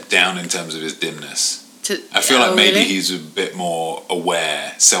step down in terms of his dimness. I feel like maybe he's a bit more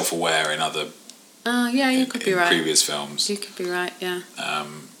self-aware in other... you could be right. Previous films. You could be right,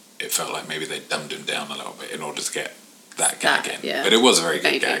 it felt like maybe they dumbed him down a little bit in order to get that gag in. But it was a very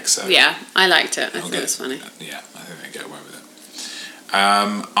good gag, so... I liked it. I thought it was funny. I think they get away with it.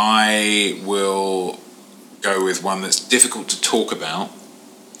 I will go with one that's difficult to talk about.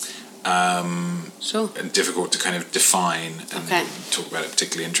 And difficult to kind of define and talk about it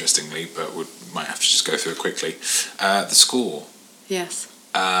particularly interestingly, but we might have to just go through it quickly. The score. Yes.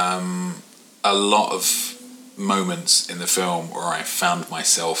 A lot of moments in the film where I found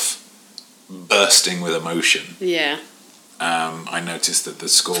myself bursting with emotion. I noticed that the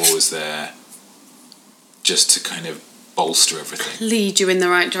score was there just to kind of bolster everything. Lead you in the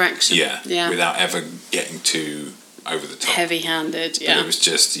right direction. Without ever getting too over the top. Heavy-handed, But it was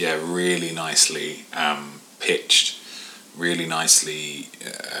just, really nicely pitched, really nicely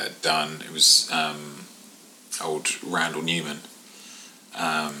done. It was old Randall Newman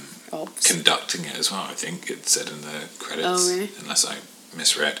conducting it as well, I think it said in the credits. Oh, really? Unless I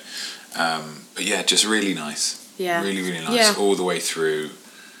misread. But just really nice. Really, really nice. Yeah. All the way through,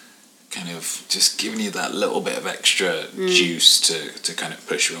 kind of just giving you that little bit of extra juice to kind of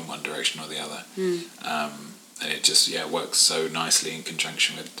push you in one direction or the other. And it just, works so nicely in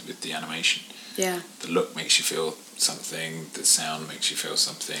conjunction with the animation. The look makes you feel something, the sound makes you feel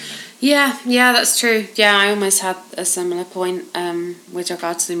something. That's true. I almost had a similar point with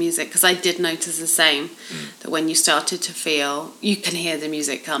regard to the music, because I did notice the same, that when you started to feel, you can hear the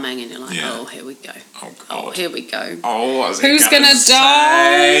music coming and you're like, oh, here we go. Oh, God. Oh, here we go. Oh, what's Who's going to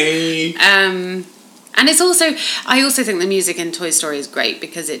die? And it's also, I also think the music in Toy Story is great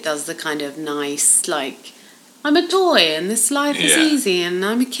because it does the kind of nice, like, I'm a toy and this life is easy and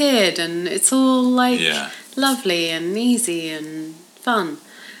I'm a kid and it's all like lovely and easy and fun.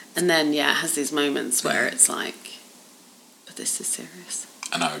 And then, it has these moments where it's like, but this is serious.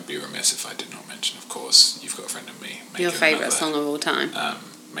 And I would be remiss if I did not mention, of course, You've Got a Friend in Me. Your favourite song of all time.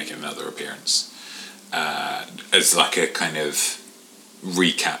 Making another appearance. As like a kind of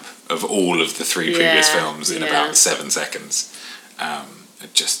recap of all of the 3 previous films in about 7 seconds.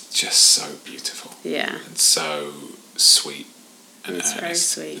 Just so beautiful. And so sweet. And it's very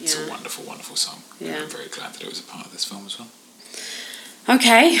sweet, It's a wonderful, wonderful song. And I'm very glad that it was a part of this film as well.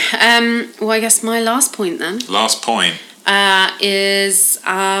 Okay. Well, I guess my last point then. Last point. Is,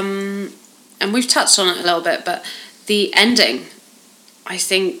 and we've touched on it a little bit, but the ending, I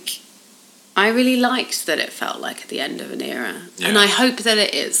think I really liked that it felt like the end of an era. And I hope that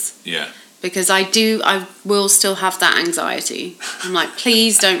it is. Because I will still have that anxiety. I'm like,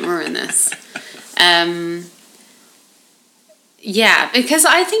 please don't ruin this. Because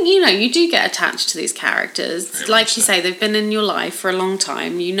I think, you do get attached to these characters. Very like you say, they've been in your life for a long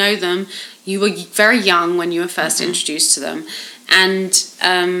time. You know them. You were very young when you were first introduced to them. And,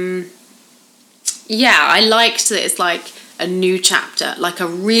 I liked that it's like, a new chapter, like a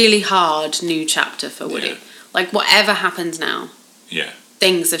really hard new chapter for Woody. Yeah. Like whatever happens now, Yeah.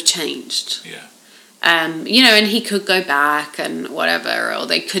 things have changed. Yeah. You know, and he could go back and whatever, or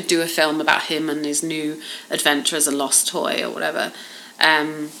they could do a film about him and his new adventure as a lost toy or whatever.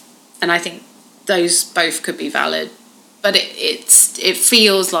 And I think those both could be valid, but it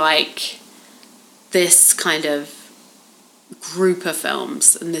feels like this kind of group of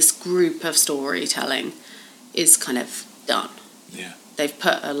films and this group of storytelling is kind of done. Yeah. They've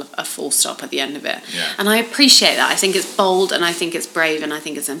put a full stop at the end of it. Yeah. And I appreciate that. I think it's bold and I think it's brave and I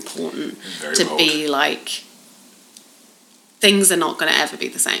think it's important Very to bold. be like, things are not going to ever be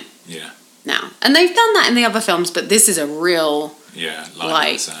the same Yeah. now. And they've done that in the other films, but this is a real, Yeah. Line Like-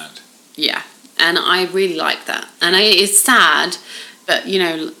 in the sand. yeah. And I really like that. And it's sad, but, you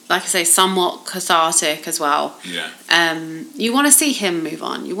know, like I say, somewhat cathartic as well. Yeah. You want to see him move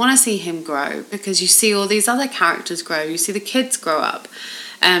on. You want to see him grow because you see all these other characters grow. You see the kids grow up.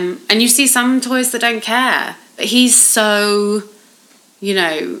 And you see some toys that don't care. But he's so, you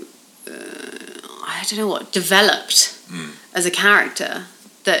know, I don't know what, developed as a character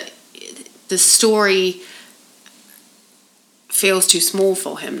that the story feels too small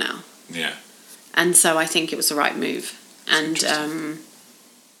for him now. Yeah. And so I think it was the right move. And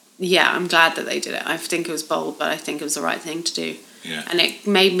yeah, I'm glad that they did it. I think it was bold, but I think it was the right thing to do. Yeah. And it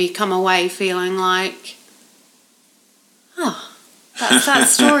made me come away feeling like, oh, that's that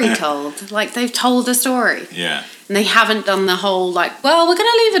story told. Like they've told a story. Yeah. And they haven't done the whole like, well, we're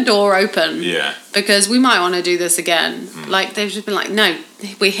going to leave a door open. Yeah. Because we might want to do this again. Like they've just been like, no,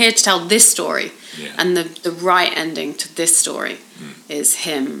 we're here to tell this story. Yeah. And the right ending to this story is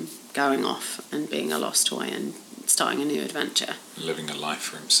him going off and being a lost toy and starting a new adventure. Living a life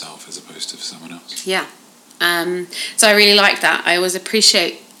for himself as opposed to for someone else. Yeah. So I really like that. I always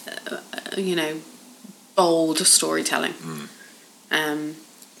appreciate, you know, bold storytelling. And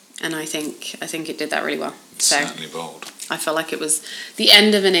I think it did that really well. So Certainly bold. I feel like it was the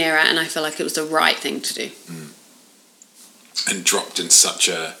end of an era, and I feel like it was the right thing to do. And dropped in such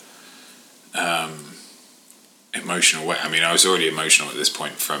a emotional way. I mean, I was already emotional at this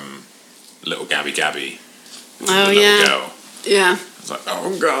point from little Gabby Gabby. The little girl. Yeah. I was like,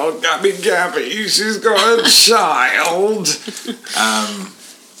 oh God, Gabby, she's got a child.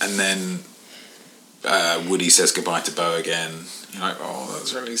 And then Woody says goodbye to Bo again. You're like, oh,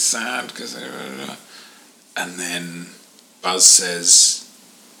 that's really sad. And then Buzz says,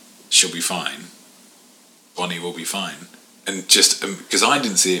 she'll be fine. Bonnie will be fine. And just, because I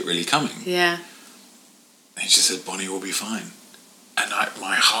didn't see it really coming. Yeah. And he just said, Bonnie will be fine. And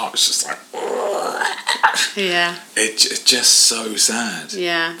my heart was just like, Yeah. it's just so sad.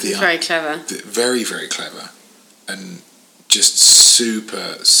 Yeah. It's very clever. Very, very clever. And just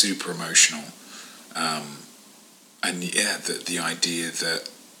super, super emotional. And yeah, the idea that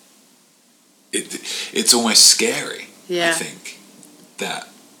it's almost scary, Yeah. I think, that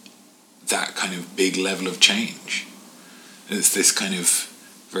kind of big level of change. It's this kind of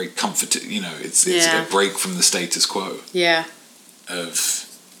very comforting, you know, it's Yeah. a break from the status quo Yeah. of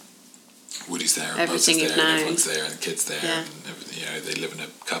Woody's there and Everything Buzz is you've there and known. everyone's there and the kid's there Yeah. and everything, you know, they live in a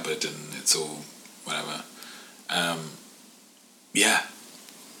cupboard and it's all whatever. Yeah.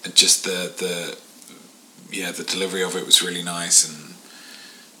 And just the delivery of it was really nice, and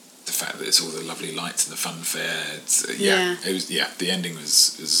the fact that it's all the lovely lights and the funfair. It's Yeah. it was the ending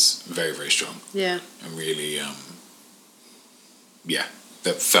was very, very strong Yeah. and really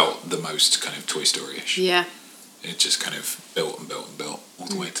that felt the most kind of Toy Story-ish. Yeah. It just kind of built and built and built all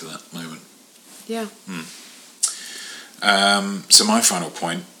the way to that moment. Yeah. So my final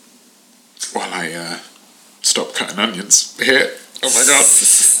point, while I stop cutting onions here. Oh my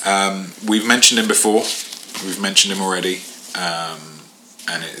God. We've mentioned him before. We've mentioned him already.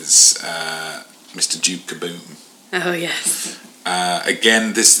 And it is Mr. Duke Kaboom. Oh, yes.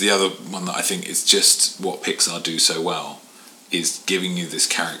 Again, this is the other one that I think is just what Pixar do so well, is giving you this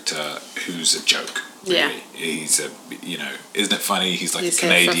character who's a joke. Really. Yeah. He's isn't it funny? He's like He's a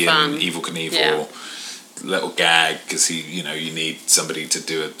here for Canadian fun. Evil Knievel. Yeah. Little gag because you need somebody to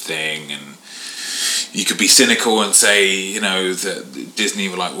do a thing, and you could be cynical and say that Disney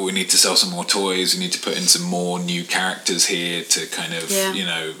were like, well, we need to sell some more toys, we need to put in some more new characters here to kind of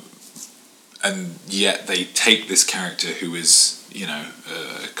and yet they take this character who is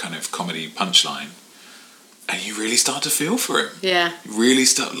a kind of comedy punchline, and you really start to feel for him. Yeah. You really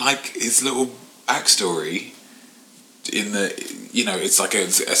start like his little backstory in the it's like a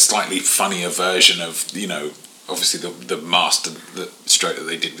slightly funnier version of obviously the master stroke that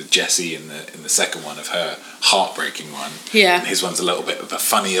they did with Jessie in the second one of her heartbreaking one. Yeah. And his one's a little bit of a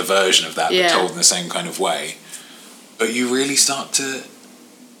funnier version of that, Yeah. but told in the same kind of way. but you really feel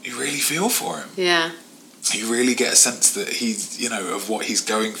for him. Yeah. You really get a sense that he's, of what he's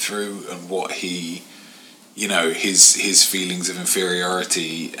going through and what he, his feelings of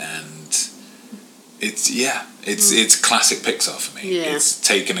inferiority, and it's classic Pixar for me. Yeah. It's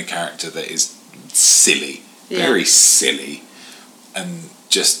taken a character that is silly, very silly, and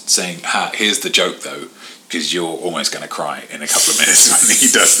just saying, here's the joke though, because you're almost going to cry in a couple of minutes when he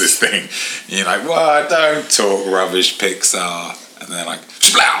does this thing. And you're like, well, don't talk rubbish, Pixar. And they're like,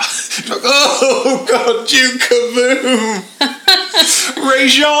 splow! Like, oh, God, Duke Kaboom!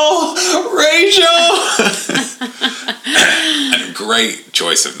 Rachel! And great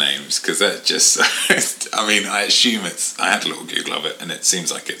choice of names, because that just, I assume I had a little Google of it, and it seems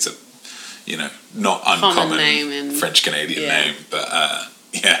like it's a, not uncommon French-Canadian name, but,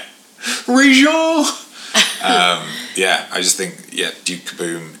 Rachel! I just think, Duke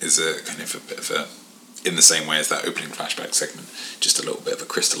Kaboom is a kind of a bit of a, in the same way as that opening flashback segment, just a little bit of a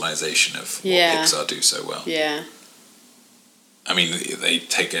crystallization of what Pixar do so well. Yeah. I mean, they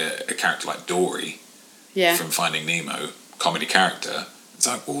take a character like Dory from Finding Nemo, comedy character. It's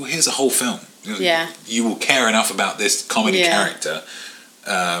like, well, here's a whole film. Yeah. You will care enough about this comedy character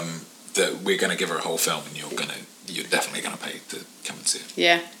that we're going to give her a whole film, and you're definitely going to pay to come and see it.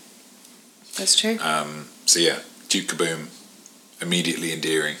 Yeah. That's true. Duke Kaboom, immediately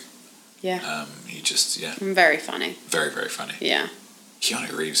endearing. Yeah. Very funny. Very, very funny. Yeah.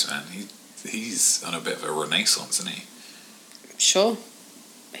 Keanu Reeves, man, he's on a bit of a renaissance, isn't he? Sure.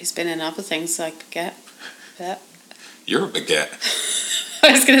 He's been in other things like Bet. You're a baguette.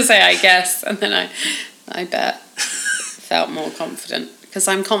 I was going to say I guess, and then I bet felt more confident, because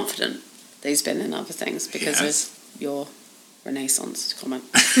I'm confident that he's been in other things because of your renaissance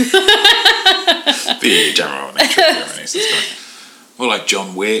comment. The general nature of your renaissance comment. Well, like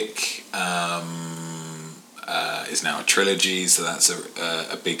John Wick is now a trilogy, so that's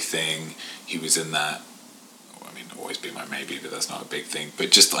a big thing. He was in that. I mean, always be my maybe, but that's not a big thing.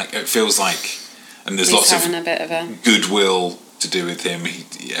 But just like it feels like, and there's lots of a bit of a goodwill to do with him.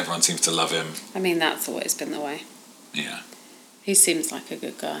 Everyone seems to love him. I mean, that's always been the way. Yeah. He seems like a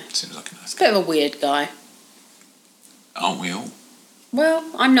good guy. Seems like a nice guy. Bit of a weird guy. Aren't we all? Well,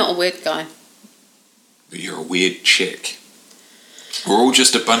 I'm not a weird guy. But you're a weird chick. We're all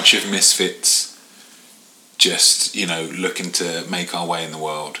just a bunch of misfits, just, looking to make our way in the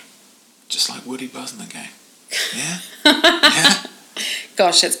world. Just like Woody, Buzz and the gang. Yeah? Yeah?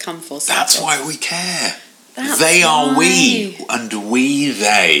 Gosh, it's come full circle. That's why we care. They are we, and we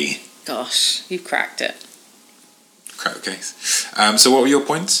they. Gosh, you've cracked it. Crack the case. So what were your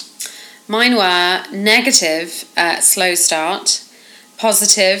points? Mine were negative, slow start,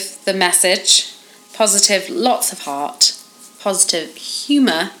 positive, the message, positive, lots of heart, positive,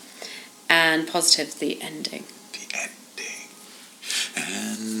 humour, and positive, the ending. The ending.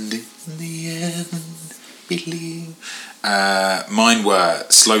 And in the end, believe. Mine were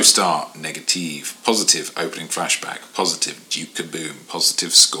slow start, negative, positive, opening flashback, positive, Duke Kaboom,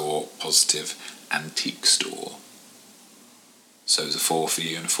 positive score, positive, antique store. So it was a 4 for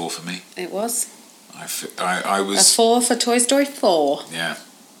you and a 4 for me. It was. I was... A 4 for Toy Story 4. Yeah.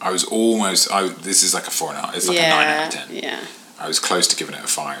 I was almost... this is like a 4.5. It's like a 9 out of 10. Yeah. I was close to giving it a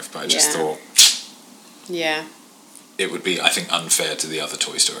 5, but I just thought... Yeah. It would be, I think, unfair to the other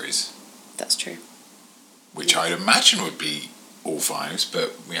Toy Stories. That's true. Which I'd imagine would be all 5s,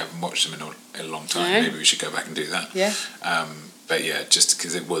 but we haven't watched them in a long time. No. Maybe we should go back and do that. Yeah. But yeah, just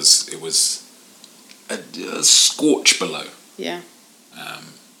because it was a scorch below. Yeah.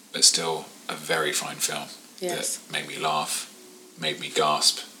 But still a very fine film. Yes. That made me laugh, made me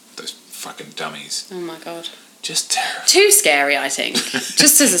gasp. Those fucking dummies. Oh my God. Just terrible. Too scary, I think.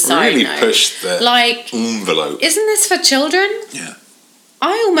 Just as a side really note. pushed the envelope. Isn't this for children? Yeah.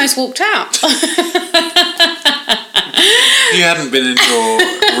 I almost walked out. You hadn't been in your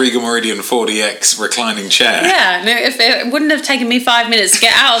Regal Meridian 40X reclining chair. Yeah, no, if it wouldn't have taken me 5 minutes to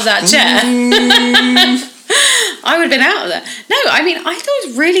get out of that chair, I would have been out of there. No, I mean, I thought it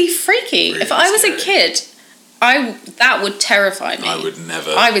was really freaky. Really if I was scary. a kid, that would terrify me. I would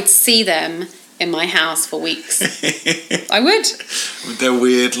never. I would see them in my house for weeks. I would. With their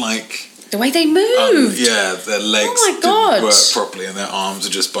weird, like... The way they moved. Their legs didn't work properly and their arms are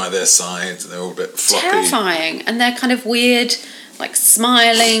just by their sides and they're all a bit floppy. Terrifying. And they're kind of weird, like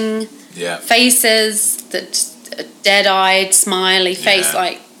smiling faces, that dead-eyed, smiley face.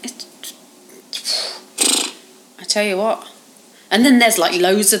 Like, I tell you what. And then there's like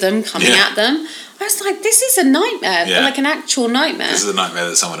loads of them coming at them. I was like, this is a nightmare, like an actual nightmare. This is a nightmare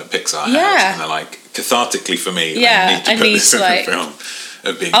that someone at Pixar has. And they're like, cathartically for me, I need to put this in the film.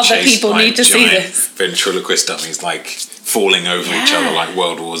 of being Other chased people by need to see giant this. ventriloquist dummies, like falling over each other like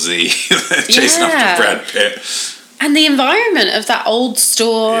World War Z, chasing Yeah. after Brad Pitt. And the environment of that old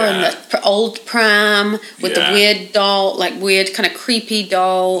store and the old pram with the weird doll, like weird kind of creepy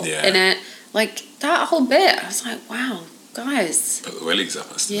doll in it. Like that whole bit, I was like, wow, guys. Put the willies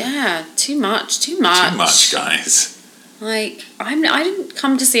up us. Yeah, too much. Too much, guys. Like, I didn't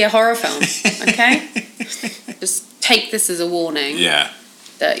come to see a horror film, okay? Just take this as a warning. Yeah.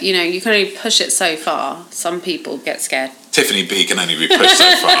 That, you know, you can only push it so far. Some people get scared. Tiffany B can only be pushed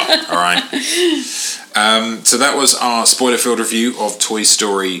so far, alright? So that was our spoiler-filled review of Toy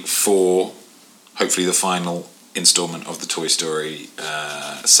Story 4. Hopefully the final installment of the Toy Story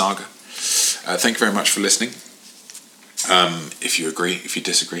saga. Thank you very much for listening. If you agree, if you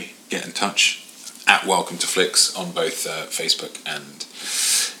disagree, get in touch at Welcome to Flicks on both Facebook and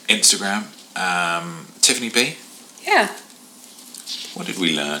Instagram. Tiffany B? Yeah. What did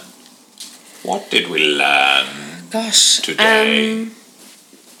we learn? What did we learn? Gosh. Today.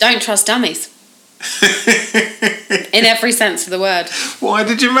 Don't trust dummies. In every sense of the word. Why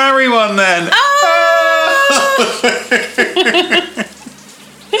did you marry one then?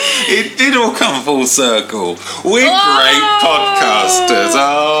 It did all come full circle. We're great podcasters.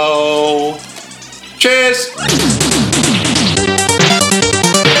 Oh. Cheers.